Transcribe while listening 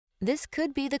This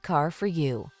could be the car for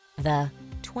you. The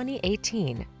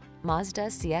 2018 Mazda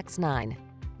CX-9.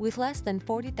 With less than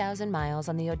 40,000 miles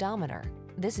on the odometer,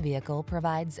 this vehicle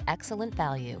provides excellent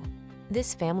value.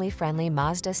 This family-friendly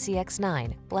Mazda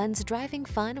CX-9 blends driving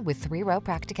fun with three-row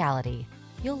practicality.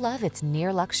 You'll love its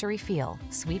near-luxury feel,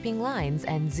 sweeping lines,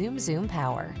 and zoom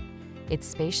power. Its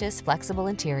spacious, flexible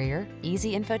interior,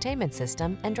 easy infotainment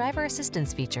system, and driver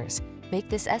assistance features make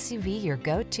this SUV your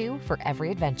go-to for every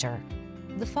adventure.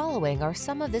 The following are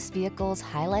some of this vehicle's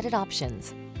highlighted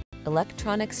options: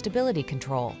 electronic stability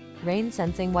control,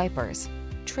 rain-sensing wipers,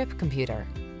 trip computer,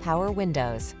 power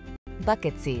windows,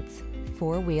 bucket seats,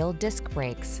 four-wheel disc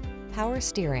brakes, power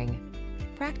steering.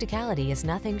 Practicality is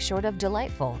nothing short of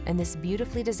delightful in this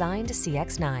beautifully designed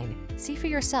CX-9. See for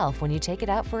yourself when you take it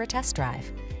out for a test drive.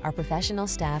 Our professional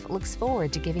staff looks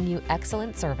forward to giving you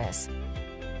excellent service.